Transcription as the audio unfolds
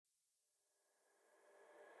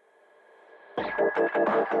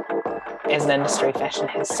As an industry, fashion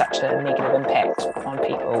has such a negative impact on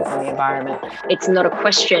people and the environment. It's not a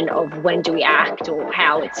question of when do we act or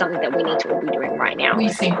how, it's something that we need to all be doing right now. We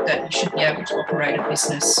think that you should be able to operate a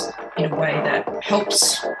business in a way that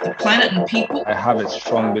helps the planet and people. I have a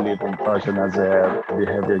strong belief in fashion as a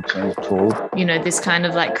behavior change tool. You know, this kind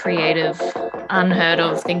of like creative, unheard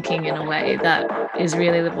of thinking in a way that is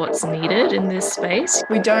really what's needed in this space.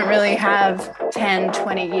 We don't really have 10,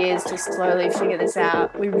 20 years to slowly figure this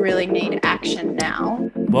out. We really need action now.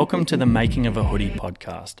 Welcome to the Making of a Hoodie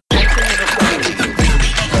podcast.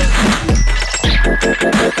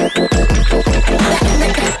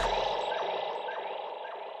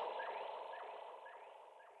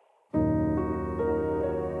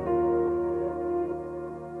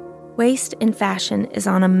 Waste in fashion is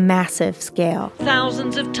on a massive scale.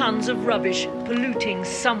 Thousands of tons of rubbish polluting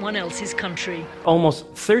someone else's country. Almost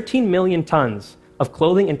 13 million tons of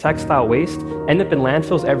clothing and textile waste end up in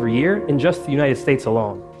landfills every year in just the United States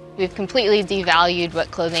alone. We've completely devalued what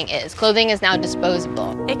clothing is. Clothing is now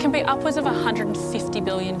disposable. It can be upwards of 150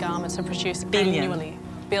 billion garments are produced annually.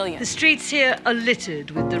 Billion. The streets here are littered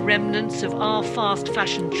with the remnants of our fast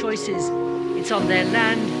fashion choices. It's on their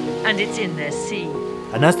land and it's in their sea.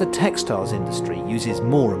 And as the textiles industry uses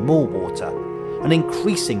more and more water, an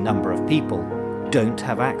increasing number of people don't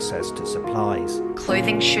have access to supplies.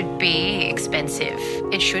 Clothing should be expensive.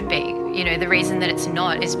 It should be. You know, the reason that it's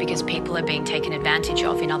not is because people are being taken advantage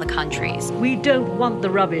of in other countries. We don't want the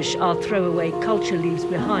rubbish our throwaway culture leaves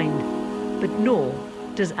behind, but nor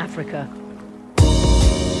does Africa.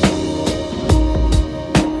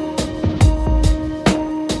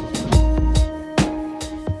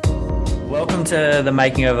 Welcome to the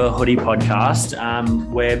Making of a Hoodie podcast.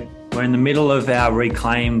 We're in the middle of our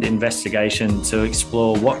Reclaimed investigation to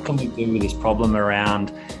explore what can we do with this problem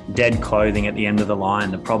around dead clothing at the end of the line,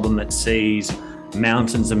 the problem that sees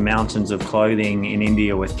mountains and mountains of clothing in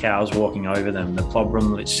India with cows walking over them, the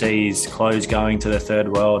problem that sees clothes going to the third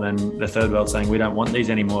world and the third world saying we don't want these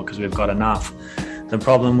anymore because we've got enough. The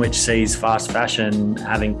problem which sees fast fashion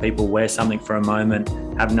having people wear something for a moment,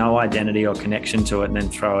 have no identity or connection to it and then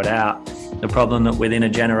throw it out. The problem that within a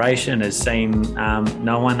generation has seen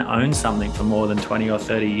no one own something for more than 20 or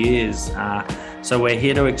 30 years. So we're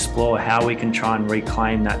here to explore how we can try and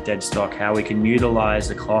reclaim that dead stock, how we can utilise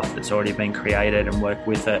the cloth that's already been created and work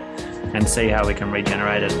with it and see how we can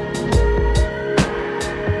regenerate it.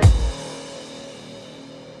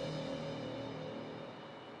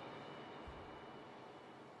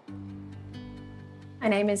 My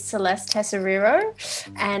name is Celeste Tesariro,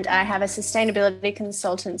 and I have a sustainability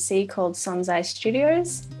consultancy called Sonsai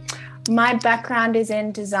Studios. My background is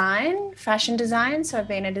in design, fashion design, so I've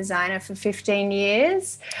been a designer for 15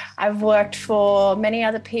 years. I've worked for many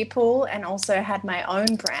other people and also had my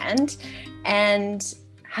own brand. And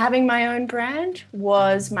having my own brand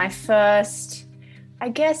was my first,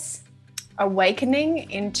 awakening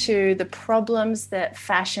into the problems that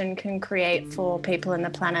fashion can create for people in the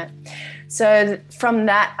planet. So from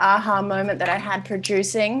that aha moment that I had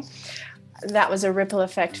producing, that was a ripple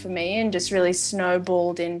effect for me and just really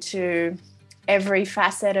snowballed into every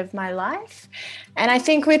facet of my life. And I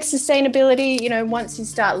think with sustainability, you know, once you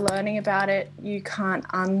start learning about it, you can't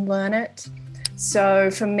unlearn it. So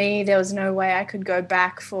for me, there was no way I could go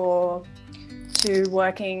back to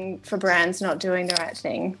working for brands not doing the right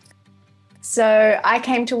thing. So I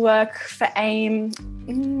came to work for AIM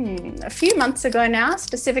a few months ago now,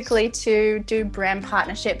 specifically to do brand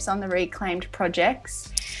partnerships on the Reclaimed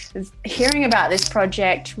projects. Hearing about this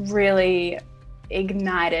project really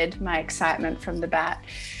ignited my excitement from the bat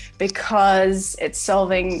because it's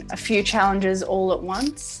solving a few challenges all at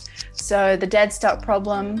once. So the dead stock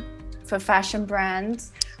problem for fashion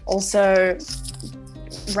brands, also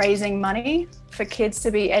raising money for kids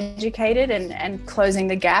to be educated and closing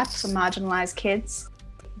the gap for marginalised kids.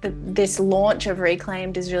 This launch of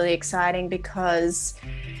Reclaimed is really exciting because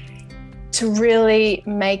to really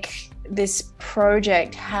make this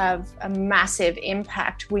project have a massive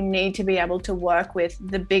impact, we need to be able to work with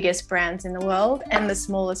the biggest brands in the world and the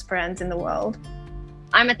smallest brands in the world.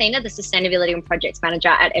 I'm Athena, the Sustainability and Projects Manager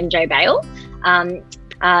at MJ Bale.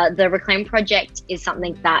 The Reclaim project is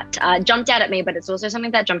something that jumped out at me, but it's also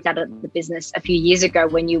something that jumped out at the business a few years ago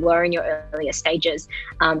when you were in your earlier stages,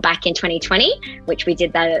 back in 2020, which we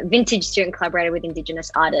did the vintage suit and collaborated with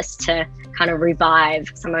Indigenous artists to kind of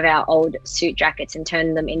revive some of our old suit jackets and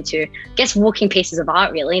turn them into, I guess, walking pieces of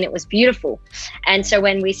art, really, and it was beautiful. And so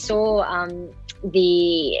when we saw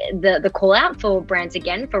the call out for brands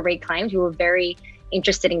again for Reclaimed, we were very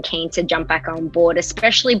interested and keen to jump back on board,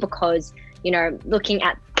 especially because looking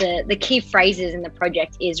at the key phrases in the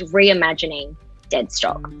project is reimagining dead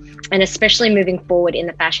stock. And especially moving forward in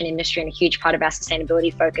the fashion industry, and a huge part of our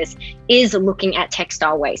sustainability focus is looking at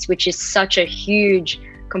textile waste, which is such a huge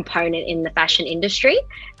component in the fashion industry.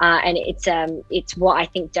 And it's what I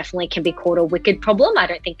think definitely can be called a wicked problem. I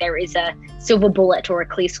don't think there is a silver bullet or a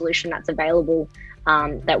clear solution that's available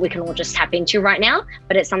that we can all just tap into right now.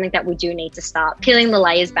 But it's something that we do need to start peeling the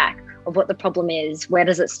layers back of what the problem is, where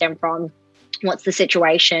does it stem from, what's the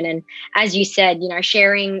situation. And as you said,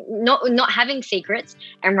 sharing, not having secrets,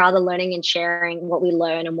 and rather learning and sharing what we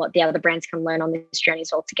learn and what the other brands can learn on this journey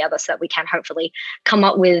all together, so that we can hopefully come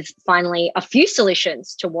up with finally a few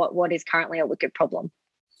solutions to what is currently a wicked problem.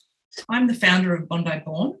 I'm the founder of Bondi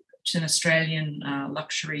Born, which is an Australian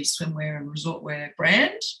luxury swimwear and resort wear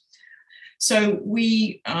brand. So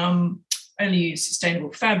we only use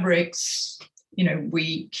sustainable fabrics.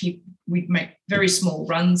 We make very small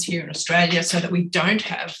runs here in Australia so that we don't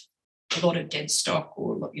have a lot of dead stock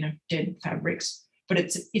or, dead fabrics, but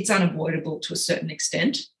it's unavoidable to a certain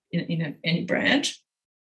extent in any brand.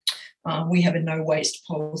 We have a no waste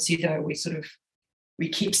policy, though. We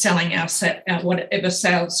keep selling our whatever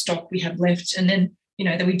sales stock we have left, and then,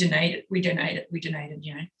 then we donate it. We donated,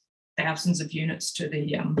 thousands of units to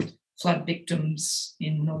the flood victims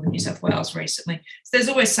in northern New South Wales recently. So there's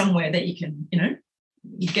always somewhere that you can,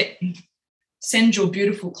 send your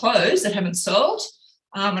beautiful clothes that haven't sold.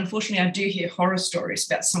 Unfortunately, I do hear horror stories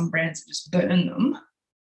about some brands that just burn them,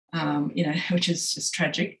 which is just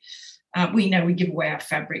tragic. We give away our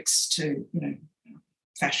fabrics to,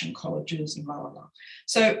 fashion colleges and blah, blah, blah.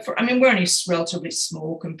 So, we're only relatively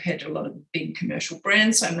small compared to a lot of the big commercial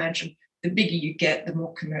brands. So I imagine the bigger you get, the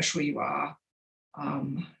more commercial you are.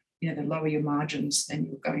 The lower your margins, then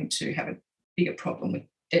you're going to have a bigger problem with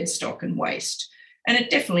dead stock and waste. And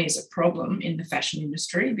it definitely is a problem in the fashion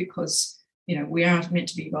industry because, we are meant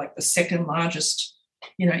to be like the second largest,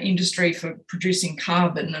 industry for producing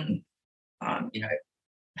carbon, and,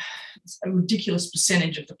 a ridiculous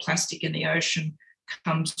percentage of the plastic in the ocean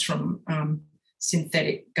comes from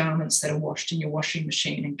synthetic garments that are washed in your washing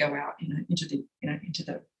machine and go out, into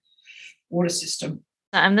the water system.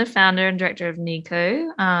 I'm the founder and director of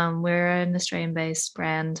Nico. We're an Australian-based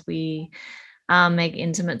brand. We make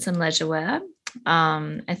intimates and leisure wear.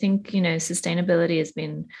 I think, sustainability has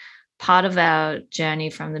been part of our journey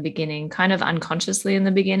from the beginning, kind of unconsciously in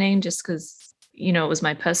the beginning, just because, it was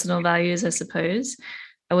my personal values, I suppose.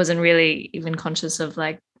 I wasn't really even conscious of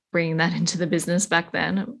bringing that into the business back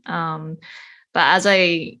then. But as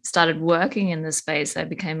I started working in the space, I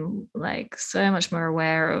became so much more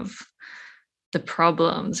aware of the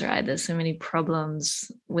problems, right? There's so many problems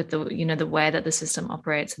with the way that the system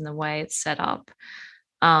operates and the way it's set up.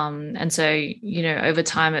 And so, over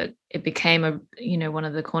time it became one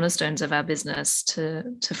of the cornerstones of our business to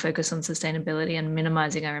focus on sustainability and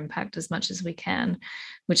minimizing our impact as much as we can,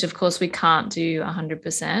 which of course we can't do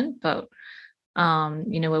 100%, but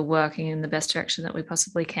we're working in the best direction that we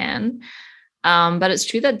possibly can. But it's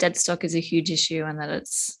true that dead stock is a huge issue, and that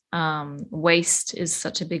it's waste is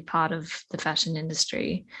such a big part of the fashion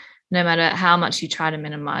industry. No matter how much you try to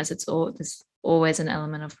minimize, there's always an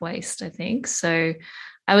element of waste, I think. So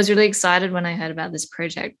I was really excited when I heard about this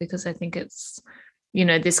project because I think it's,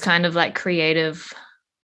 this kind of creative,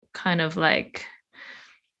 kind of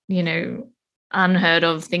unheard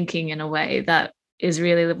of thinking in a way that is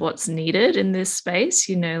really what's needed in this space.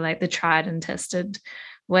 The tried and tested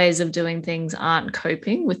ways of doing things aren't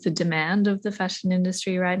coping with the demand of the fashion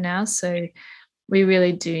industry right now. So we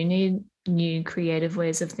really do need new creative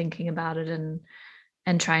ways of thinking about it and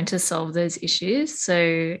trying to solve those issues.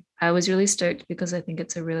 So I was really stoked because I think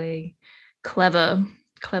it's a really clever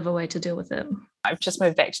way to deal with it. I've just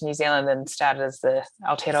moved back to New Zealand and started as the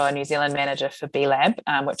Aotearoa New Zealand manager for B Lab,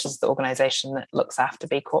 which is the organisation that looks after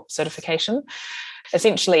B Corp certification.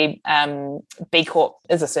 Essentially, B Corp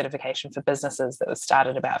is a certification for businesses that was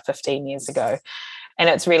started about 15 years ago. And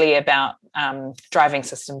it's really about driving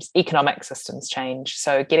economic systems change.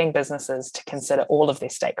 So getting businesses to consider all of their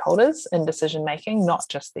stakeholders in decision making, not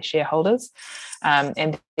just their shareholders,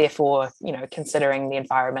 and therefore, considering the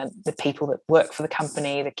environment, the people that work for the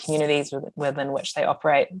company, the communities within which they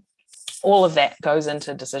operate. All of that goes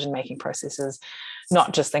into decision making processes,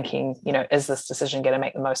 not just thinking, is this decision going to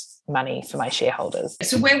make the most money for my shareholders?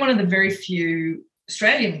 So we're one of the very few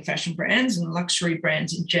Australian fashion brands and luxury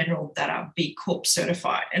brands in general that are B Corp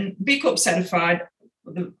certified. And B Corp certified,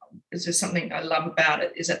 is just something I love about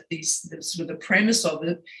it, is that the premise of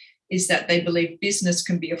it is that they believe business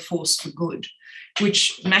can be a force for good,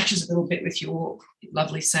 which matches a little bit with your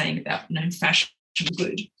lovely saying about fashion for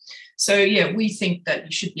good. So, yeah, we think that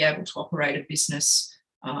you should be able to operate a business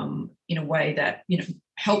in a way that,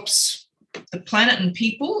 helps the planet and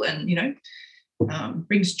people and,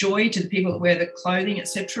 brings joy to the people that wear the clothing,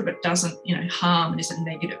 etc., but doesn't, harm and isn't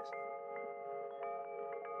negative.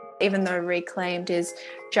 Even though Reclaimed is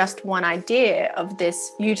just one idea of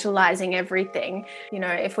this utilising everything,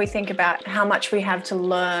 if we think about how much we have to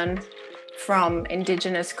learn from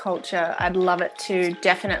Indigenous culture, I'd love it to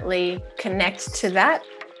definitely connect to that,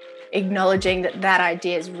 acknowledging that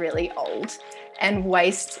idea is really old and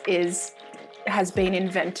waste has been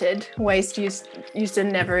invented. Waste used to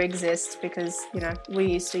never exist because, we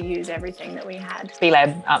used to use everything that we had.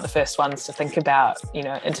 B-Lab aren't the first ones to think about,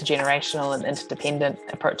 intergenerational and interdependent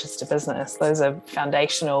approaches to business. Those are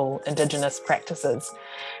foundational Indigenous practices,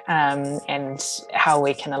 and how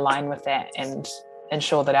we can align with that and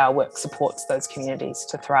ensure that our work supports those communities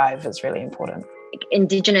to thrive is really important.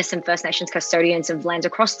 Indigenous and First Nations custodians of lands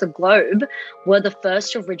across the globe were the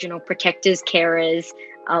first original protectors, carers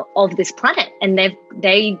of this planet, and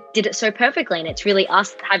they did it so perfectly. And it's really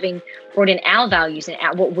us having brought in our values and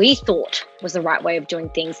what we thought was the right way of doing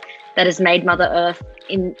things that has made Mother Earth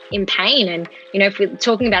in pain. And if we're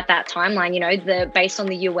talking about that timeline, based on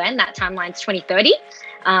the UN, that timeline's 2030.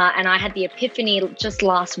 And I had the epiphany just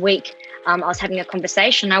last week. I was having a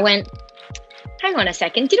conversation. I went, hang on a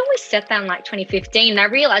second, didn't we set that in 2015? And I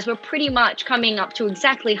realized we're pretty much coming up to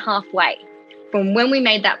exactly halfway from when we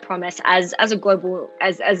made that promise as global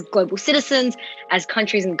citizens, as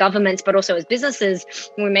countries and governments, but also as businesses.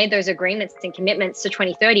 When we made those agreements and commitments to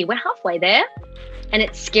 2030, we're halfway there. And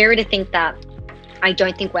it's scary to think that I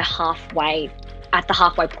don't think we're at the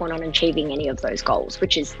halfway point on achieving any of those goals,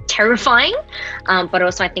 which is terrifying. But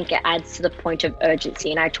also I think it adds to the point of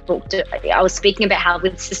urgency. And I was speaking about how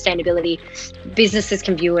with sustainability, businesses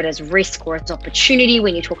can view it as risk or as opportunity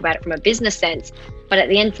when you talk about it from a business sense. But at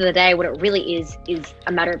the end of the day, what it really is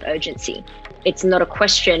a matter of urgency. It's not a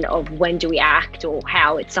question of when do we act or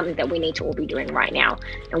how. It's something that we need to all be doing right now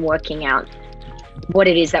and working out what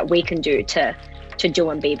it is that we can do to do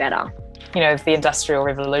and be better. The Industrial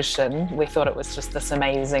Revolution, we thought it was just this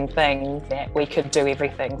amazing thing that we could do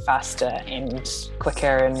everything faster and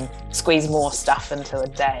quicker and squeeze more stuff into a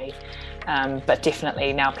day. But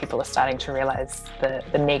definitely now people are starting to realise the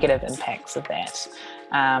negative impacts of that.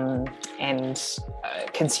 And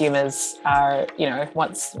consumers are,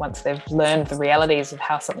 once they've learned the realities of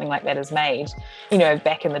how something like that is made,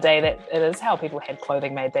 back in the day that it is how people had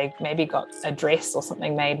clothing made. They maybe got a dress or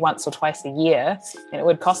something made once or twice a year and it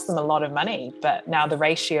would cost them a lot of money. But now the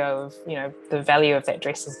ratio of, the value of that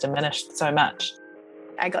dress has diminished so much.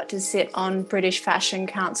 I got to sit on British Fashion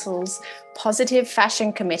Council's Positive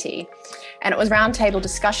Fashion Committee, and it was roundtable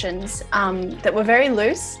discussions that were very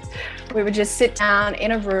loose. We would just sit down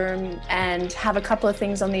in a room and have a couple of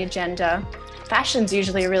things on the agenda. Fashion's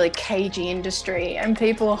usually a really cagey industry and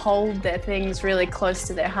people hold their things really close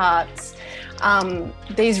to their hearts.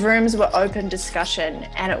 These rooms were open discussion,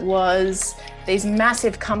 and it was these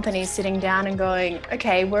massive companies sitting down and going,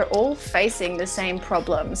 okay, we're all facing the same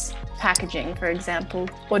problems. Packaging, for example,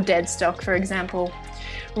 or dead stock, for example.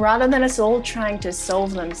 Rather than us all trying to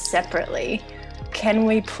solve them separately, can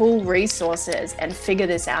we pool resources and figure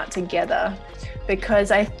this out together? Because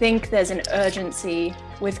I think there's an urgency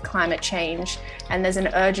with climate change and there's an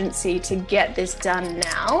urgency to get this done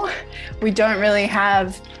now. We don't really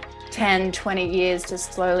have 10, 20 years to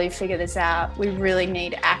slowly figure this out. We really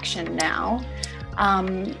need action now.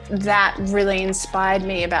 That really inspired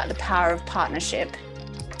me about the power of partnership.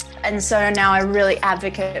 And so now I really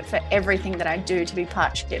advocate for everything that I do to be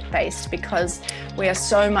partnership-based because we are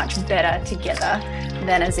so much better together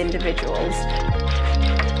than as individuals.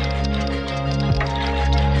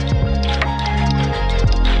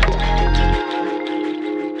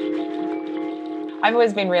 I've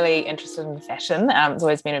always been really interested in fashion. It's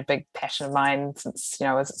always been a big passion of mine since,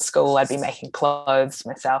 I was at school. I'd be making clothes for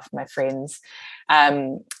myself and my friends.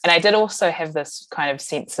 And I did also have this kind of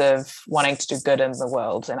sense of wanting to do good in the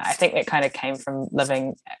world. And I think it kind of came from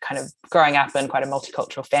growing up in quite a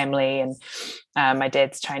multicultural family. And my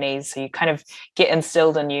dad's Chinese. So you kind of get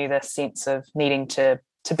instilled in you this sense of needing to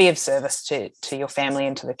be of service to your family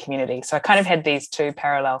and to the community. So I kind of had these two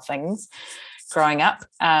parallel things growing up.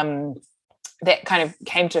 That kind of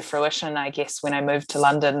came to fruition, I guess, when I moved to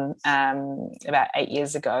London about 8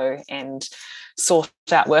 years ago and sought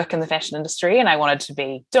out work in the fashion industry. And I wanted to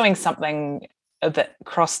be doing something that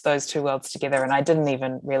crossed those two worlds together, and I didn't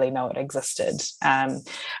even really know it existed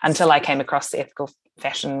until I came across the Ethical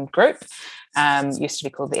Fashion Group. Used to be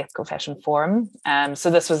called the Ethical Fashion Forum. So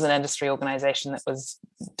this was an industry organisation that was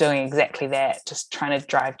doing exactly that, just trying to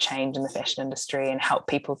drive change in the fashion industry and help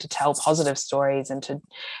people to tell positive stories and to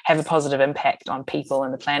have a positive impact on people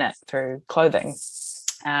and the planet through clothing.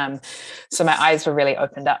 So my eyes were really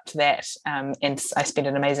opened up to that, and I spent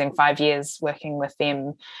an amazing 5 years working with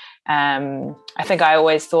them. I think I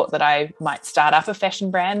always thought that I might start up a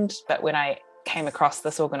fashion brand, but when I came across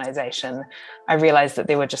this organisation, I realised that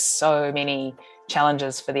there were just so many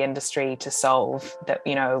challenges for the industry to solve that,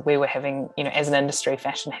 we were having, as an industry,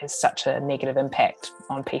 fashion has such a negative impact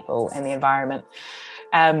on people and the environment.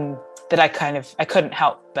 That I couldn't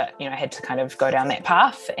help but, I had to kind of go down that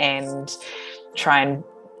path and try and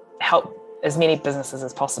help as many businesses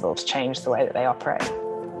as possible to change the way that they operate.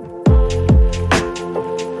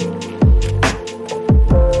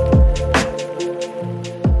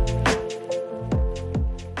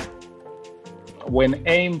 When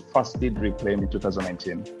AIM first did Reclaim in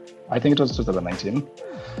 2019, I think it was 2019.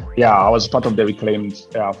 Yeah, I was part of the Reclaimed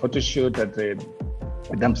photo shoot at the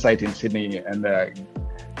dump site in Sydney, and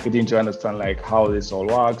getting to understand how this all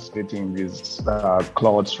works, getting these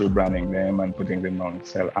clothes, rebranding them and putting them on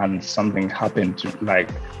sale. And something happened to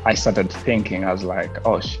I started thinking, I was like,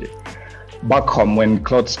 oh shit. Back home, when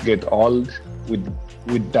clothes get old,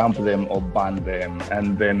 we dump them or burn them.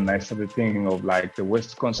 And then I started thinking of the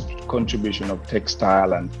waste contribution of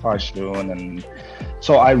textile and fashion. And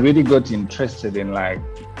so I really got interested in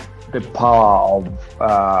the power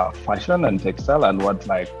of fashion and textile and what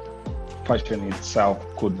fashion itself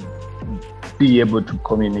could be able to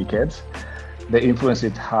communicate, the influence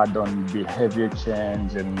it had on behavior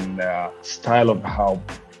change and style of how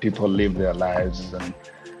people live their lives. And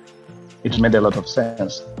it made a lot of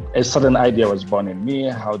sense. A certain idea was born in me,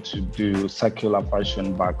 how to do circular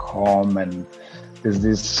fashion back home. And there's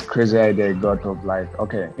this crazy idea I got of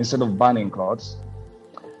okay, instead of burning clothes,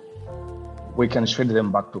 we can shred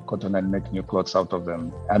them back to cotton and make new clothes out of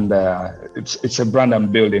them. And it's a brand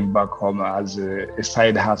I'm building back home as a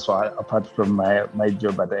side hustle apart from my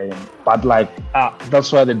job at AIM. But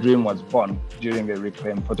that's why the dream was born during the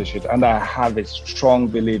Reclaim photo shoot. And I have a strong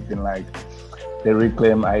belief in the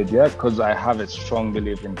Reclaim idea, because I have a strong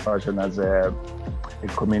belief in fashion as a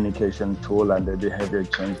communication tool and a behavior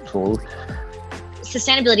change tool.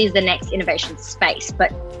 Sustainability is the next innovation space,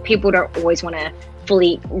 but people don't always want to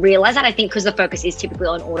fully realize that. I think because the focus is typically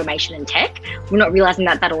on automation and tech, we're not realizing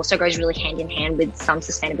that also goes really hand in hand with some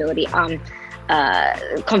sustainability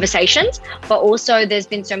conversations. But also there's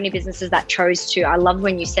been so many businesses that chose to, I love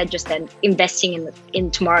when you said just then, investing in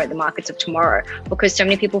tomorrow, the markets of tomorrow, because so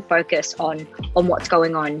many people focus on what's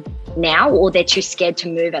going on now, or they're too scared to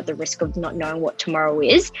move at the risk of not knowing what tomorrow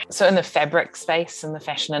is. So in the fabric space, in the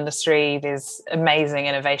fashion industry, there's amazing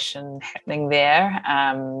innovation happening there.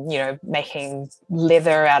 Making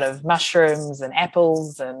leather out of mushrooms and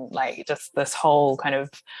apples, and just this whole kind of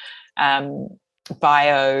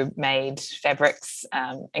bio-made fabrics,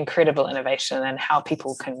 incredible innovation, and how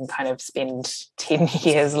people can kind of spend 10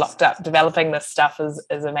 years locked up developing this stuff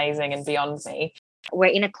is amazing and beyond me. We're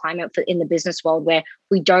in a climate in the business world where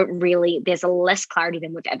there's a less clarity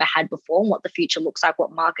than we've ever had before on what the future looks like,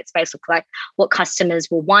 what market space looks like, what customers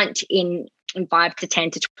will want in 5 to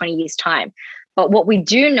 10 to 20 years time. But what we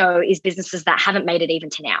do know is businesses that haven't made it even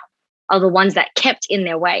to now are the ones that kept in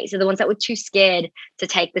their ways. They're the ones that were too scared to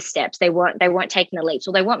take the steps. They weren't taking the leaps,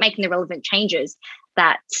 or they weren't making the relevant changes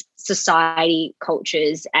that society,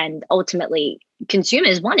 cultures, and ultimately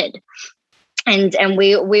consumers wanted. And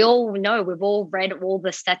we all know, we've all read all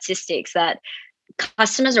the statistics that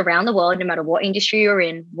customers around the world, no matter what industry you're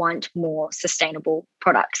in, want more sustainable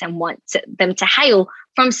products and want them to hail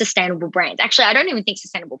from sustainable brands. Actually, I don't even think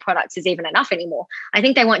sustainable products is even enough anymore. I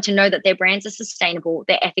think they want to know that their brands are sustainable,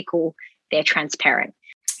 they're ethical, they're transparent.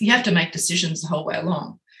 You have to make decisions the whole way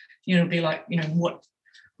along. Be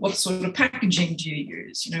what sort of packaging do you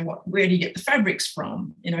use? Where do you get the fabrics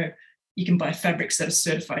from? You can buy fabrics that are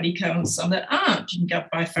certified eco and some that aren't. You can go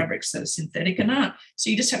buy fabrics that are synthetic and aren't. So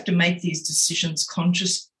you just have to make these decisions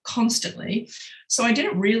constantly. So I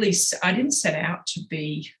didn't set out to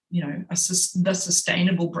be, the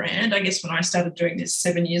sustainable brand. I guess when I started doing this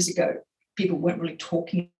 7 years ago, people weren't really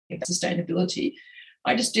talking about sustainability.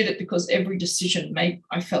 I just did it because every decision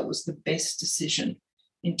I felt was the best decision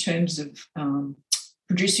in terms of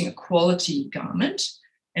producing a quality garment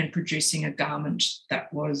and producing a garment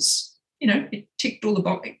that was, it ticked all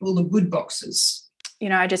the good boxes.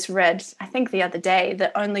 I just read, I think the other day,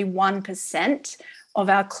 that only 1% of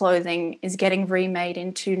our clothing is getting remade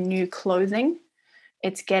into new clothing.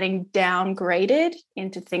 it's getting downgraded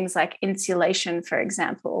into things like insulation, for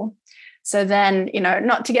example. So then,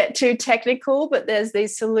 not to get too technical, but there's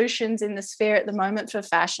these solutions in the sphere at the moment for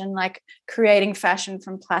fashion, like creating fashion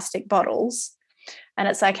from plastic bottles. And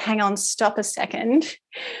it's like, hang on, stop a second.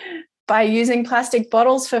 By using plastic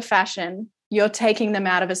bottles for fashion, you're taking them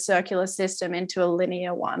out of a circular system into a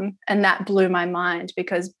linear one. And that blew my mind,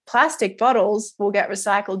 because plastic bottles will get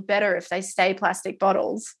recycled better if they stay plastic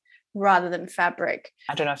bottles rather than fabric.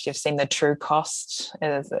 I don't know if you've seen The True Cost in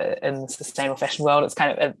the sustainable fashion world. It's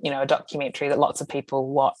kind of a documentary that lots of people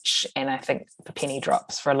watch, and I think the penny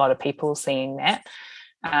drops for a lot of people seeing that,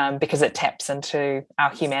 because it taps into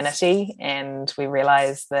our humanity, and we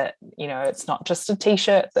realize that it's not just a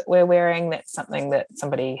t-shirt that we're wearing. That's something that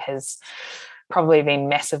somebody has probably been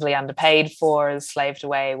massively underpaid for, is slaved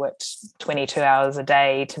away, worked 22 hours a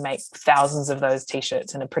day to make thousands of those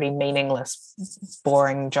t-shirts in a pretty meaningless,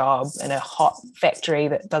 boring job in a hot factory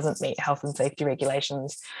that doesn't meet health and safety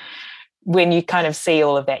regulations. When you kind of see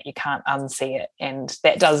all of that, you can't unsee it, and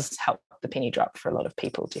that does help the penny drop for a lot of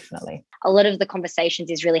people, definitely. A lot of the conversations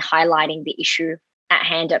is really highlighting the issue at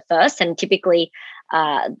hand at first, and typically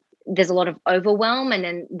there's a lot of overwhelm,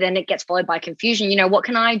 and then it gets followed by confusion. What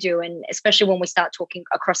can I do? And especially when we start talking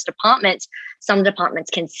across departments, some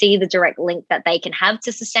departments can see the direct link that they can have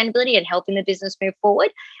to sustainability and helping the business move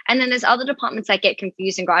forward. And then there's other departments that get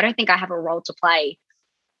confused and go, I don't think I have a role to play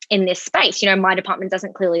in this space. My department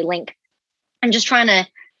doesn't clearly link. I'm just trying to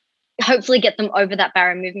hopefully get them over that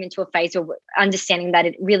barrier, moving into a phase of understanding that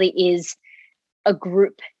it really is a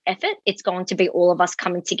group effort. It's going to be all of us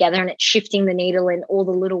coming together, and it's shifting the needle in all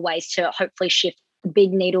the little ways to hopefully shift the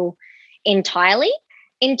big needle entirely.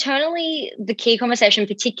 Internally, the key conversation,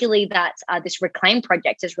 particularly that this Reclaim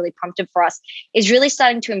project has really prompted for us, is really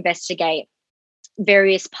starting to investigate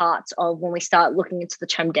various parts of when we start looking into the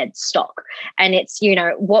term dead stock. And it's,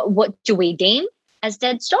 what do we deem as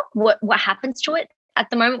dead stock? What happens to it at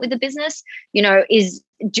the moment with the business?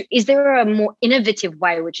 Is there a more innovative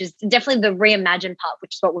way, which is definitely the reimagine part,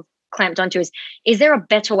 which is what we've clamped onto, is there a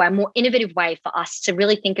better way, a more innovative way for us to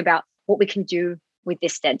really think about what we can do with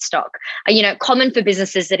this dead stock? Common for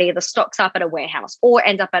businesses that either stocks up at a warehouse or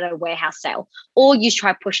end up at a warehouse sale, or you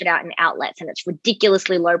try to push it out in outlets and it's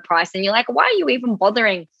ridiculously low price, and you're like, why are you even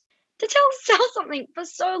bothering to sell something for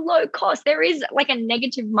so low cost? There is like a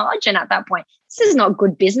negative margin at that point. This is not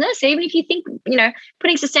good business. Even if you think,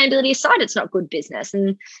 putting sustainability aside, it's not good business.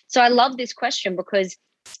 And so I love this question, because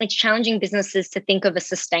it's challenging businesses to think of a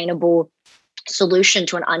sustainable solution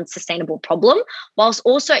to an unsustainable problem, whilst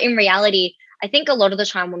also in reality, I think a lot of the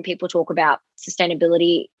time when people talk about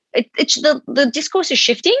sustainability, the discourse is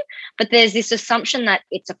shifting, but there's this assumption that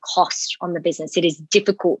it's a cost on the business. It is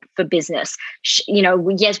difficult for business.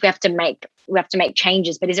 Yes, we have to make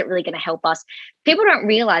changes, but is it really going to help us? People don't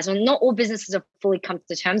realize, not all businesses have fully come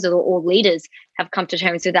to terms, or all leaders have come to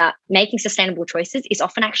terms with that. Making sustainable choices is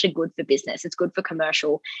often actually good for business. It's good for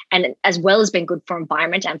commercial, and as well as being good for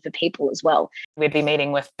environment and for people as well. We'd be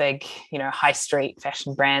meeting with big, high street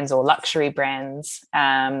fashion brands or luxury brands.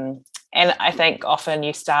 And I think often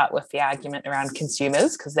you start with the argument around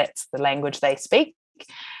consumers, because that's the language they speak.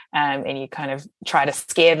 And you kind of try to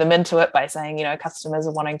scare them into it by saying, customers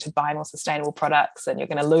are wanting to buy more sustainable products and you're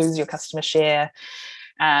going to lose your customer share.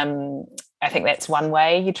 I think that's one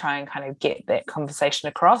way you try and kind of get that conversation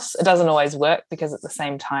across. It doesn't always work, because at the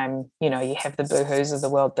same time, you have the Boohoo's of the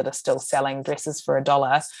world that are still selling dresses for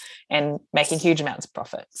 $1 and making huge amounts of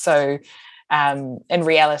profit. So in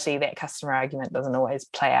reality, that customer argument doesn't always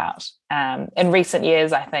play out. In recent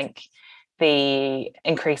years, I think the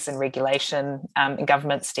increase in regulation and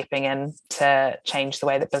government stepping in to change the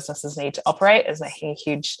way that businesses need to operate is making a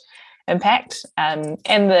huge impact. And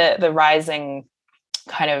the rising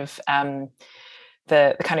kind of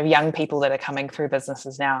the kind of young people that are coming through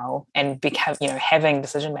businesses now and having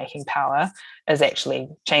decision-making power is actually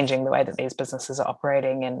changing the way that these businesses are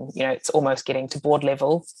operating. And, it's almost getting to board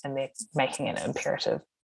level, and they're making it imperative.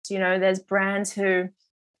 There's brands who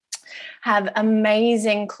have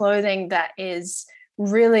amazing clothing that is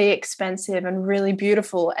really expensive and really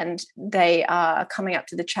beautiful, and they are coming up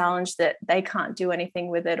to the challenge that they can't do anything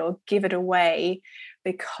with it or give it away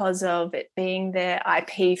because of it being their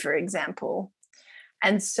IP, for example.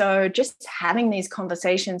 And so just having these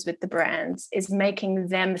conversations with the brands is making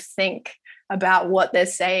them think about what they're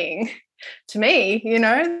saying to me.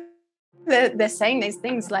 They're saying these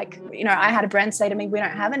things like, I had a brand say to me, we don't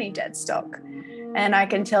have any dead stock. And I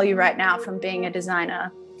can tell you right now, from being a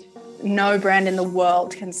designer, no brand in the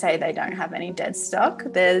world can say they don't have any dead stock.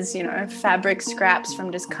 There's, fabric scraps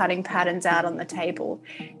from just cutting patterns out on the table.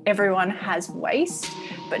 Everyone has waste,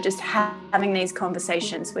 but just having these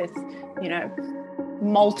conversations with,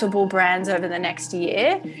 multiple brands over the next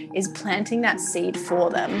year is planting that seed for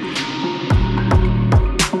them.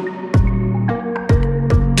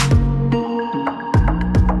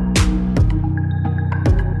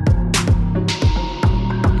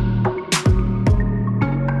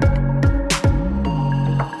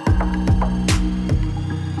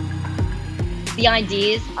 The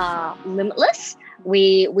ideas are limitless.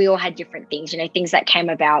 We all had different things, things that came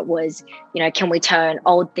about was, can we turn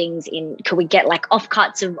old things can we get like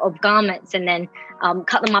offcuts of garments and then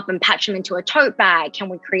cut them up and patch them into a tote bag? Can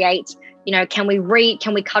we create, can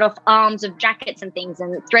we cut off arms of jackets and things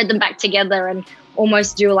and thread them back together and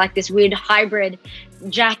almost do like this weird hybrid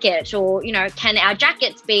jacket? Or, can our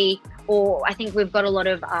jackets be, or I think we've got a lot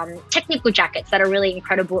of technical jackets that are really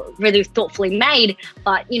incredible, really thoughtfully made,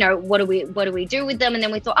 but, what do we do with them? And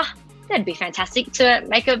then we thought, that'd be fantastic to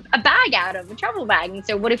make a bag out of, a travel bag. And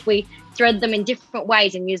so what if we thread them in different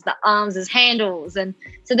ways and use the arms as handles? And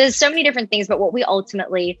so there's so many different things, but what we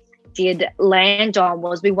ultimately did land on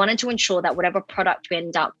was we wanted to ensure that whatever product we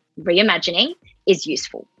end up reimagining is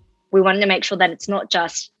useful. We wanted to make sure that it's not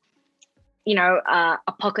just, a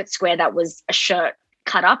pocket square that was a shirt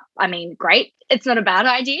cut up. I mean, great. It's not a bad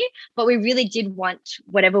idea, but we really did want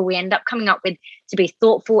whatever we end up coming up with to be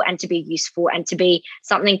thoughtful and to be useful and to be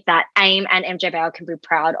something that AIM and MJ Bale can be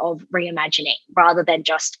proud of reimagining rather than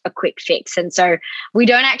just a quick fix. And so we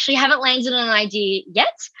haven't landed on an idea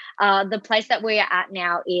yet. The place that we're at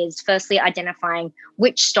now is firstly identifying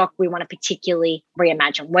which stock we want to particularly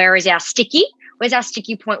reimagine. Where's our sticky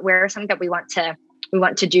point? Where is something that we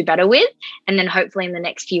want to do better with, and then hopefully in the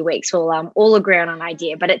next few weeks we'll all agree on an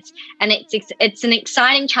idea. But it's an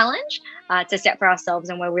exciting challenge to set for ourselves,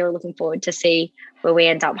 and we're really looking forward to see where we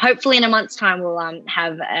end up. Hopefully in a month's time we'll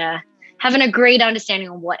have an agreed understanding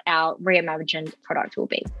on what our reimagined product will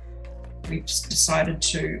be. We've decided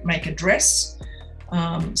to make a dress.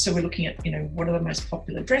 So we're looking at what are the most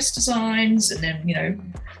popular dress designs, and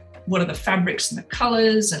then what are the fabrics and the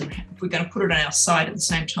colours, and if we're going to put it on our site at the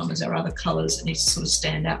same time as our other colours, it needs to sort of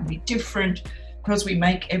stand out and be different, because we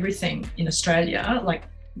make everything in Australia, like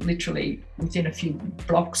literally within a few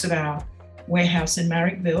blocks of our warehouse in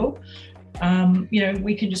Marrickville.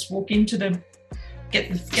 We can just walk into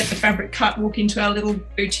get the fabric cut, walk into our little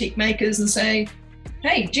boutique makers and say,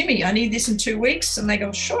 hey, Jimmy, I need this in 2 weeks. And they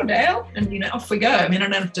go, sure, Dale. And, off we go. I mean, I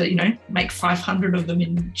don't have to, make 500 of them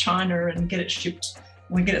in China and get it shipped.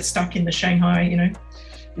 We get it stuck in the Shanghai,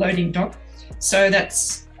 loading dock. So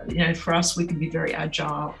that's, for us, we can be very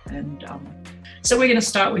agile. And so we're going to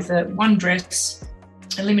start with one dress,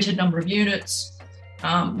 a limited number of units.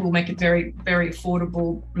 We'll make it very, very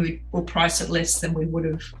affordable. We'll price it less than we would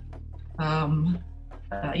have,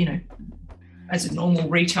 as a normal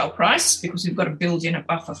retail price, because we've got to build in a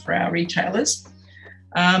buffer for our retailers.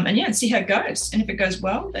 And see how it goes. And if it goes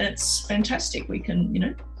well, then it's fantastic. We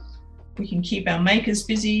can keep our makers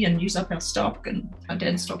busy and use up our stock and our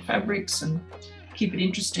dead stock fabrics and keep it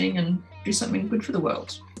interesting and do something good for the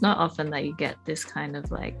world. It's not often that you get this kind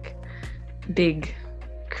of like big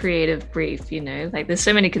creative brief, like there's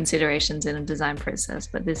so many considerations in a design process,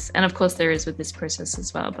 but and of course there is with this process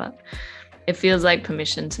as well, but it feels like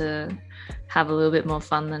permission to have a little bit more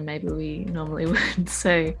fun than maybe we normally would.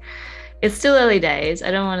 So it's still early days.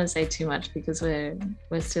 I don't want to say too much because we're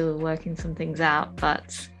still working some things out,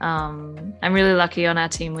 but I'm really lucky on our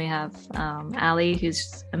team. We have Ali,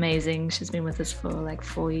 who's amazing. She's been with us for like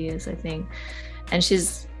 4 years, I think. And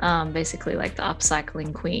she's basically like the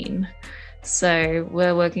upcycling queen. So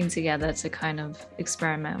we're working together to kind of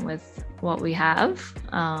experiment with what we have,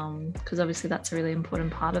 because obviously that's a really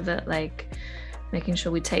important part of it, like making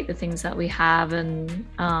sure we take the things that we have and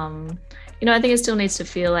I think it still needs to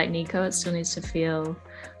feel like Nico. It still needs to feel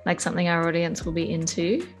like something our audience will be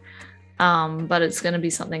into, but it's going to be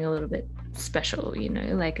something a little bit special,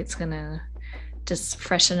 like it's going to just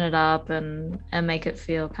freshen it up and make it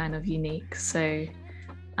feel kind of unique. So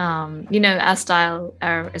our style,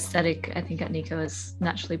 our aesthetic, I think at Nico is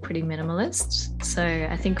naturally pretty minimalist. So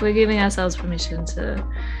I think we're giving ourselves permission to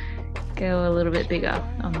go a little bit bigger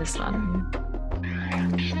on this one.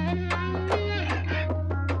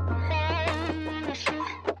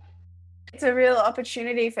 It's a real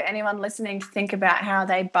opportunity for anyone listening to think about how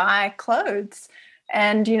they buy clothes.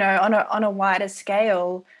 And, on a wider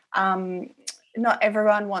scale, not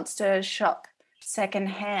everyone wants to shop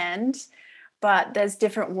secondhand, but there's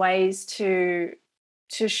different ways to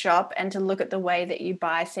shop and to look at the way that you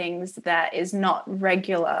buy things that is not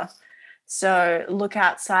regular So look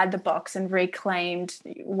outside the box, and Reclaimed,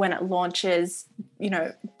 when it launches,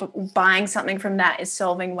 buying something from that is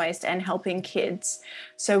solving waste and helping kids.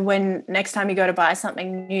 So when next time you go to buy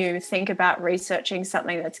something new, think about researching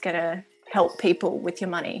something that's going to help people with your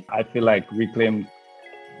money. I feel like Reclaimed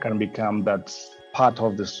can become that part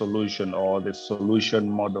of the solution, or the solution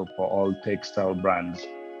model for all textile brands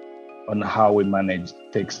on how we manage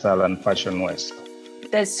textile and fashion waste.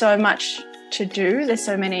 There's so much to do. There's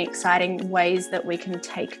so many exciting ways that we can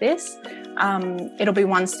take this. It'll be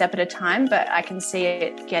one step at a time, but I can see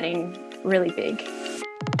it getting really big.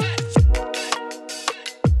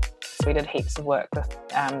 We did heaps of work with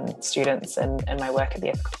students in my work at the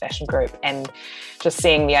Ethical Fashion Group, and just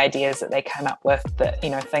seeing the ideas that they came up with, that,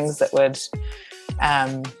 things that would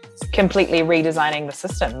completely redesigning the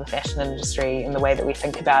system, the fashion industry, in the way that we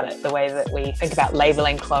think about it, the way that we think about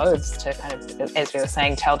labeling clothes, to kind of, as we were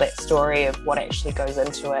saying, tell that story of what actually goes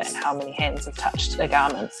into it and how many hands have touched a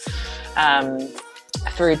garment,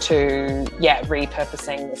 through to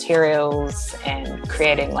repurposing materials and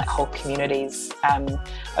creating like whole communities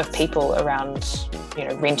of people around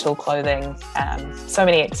rental clothing. So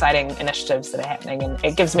many exciting initiatives that are happening, and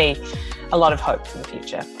it gives me a lot of hope for the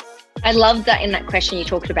future. I love that in that question you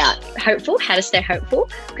talked about hopeful, how to stay hopeful,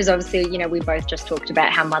 because obviously, we both just talked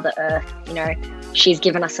about how Mother Earth, she's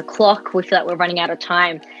given us a clock. We feel like we're running out of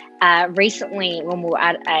time. Recently, when we were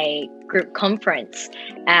at a group conference,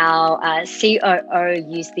 our COO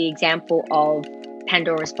used the example of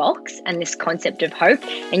Pandora's box and this concept of hope,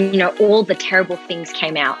 and, all the terrible things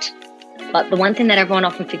came out. But the one thing that everyone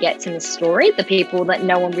often forgets in the story, the people that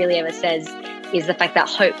no one really ever says, is the fact that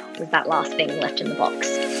hope was that last thing left in the box.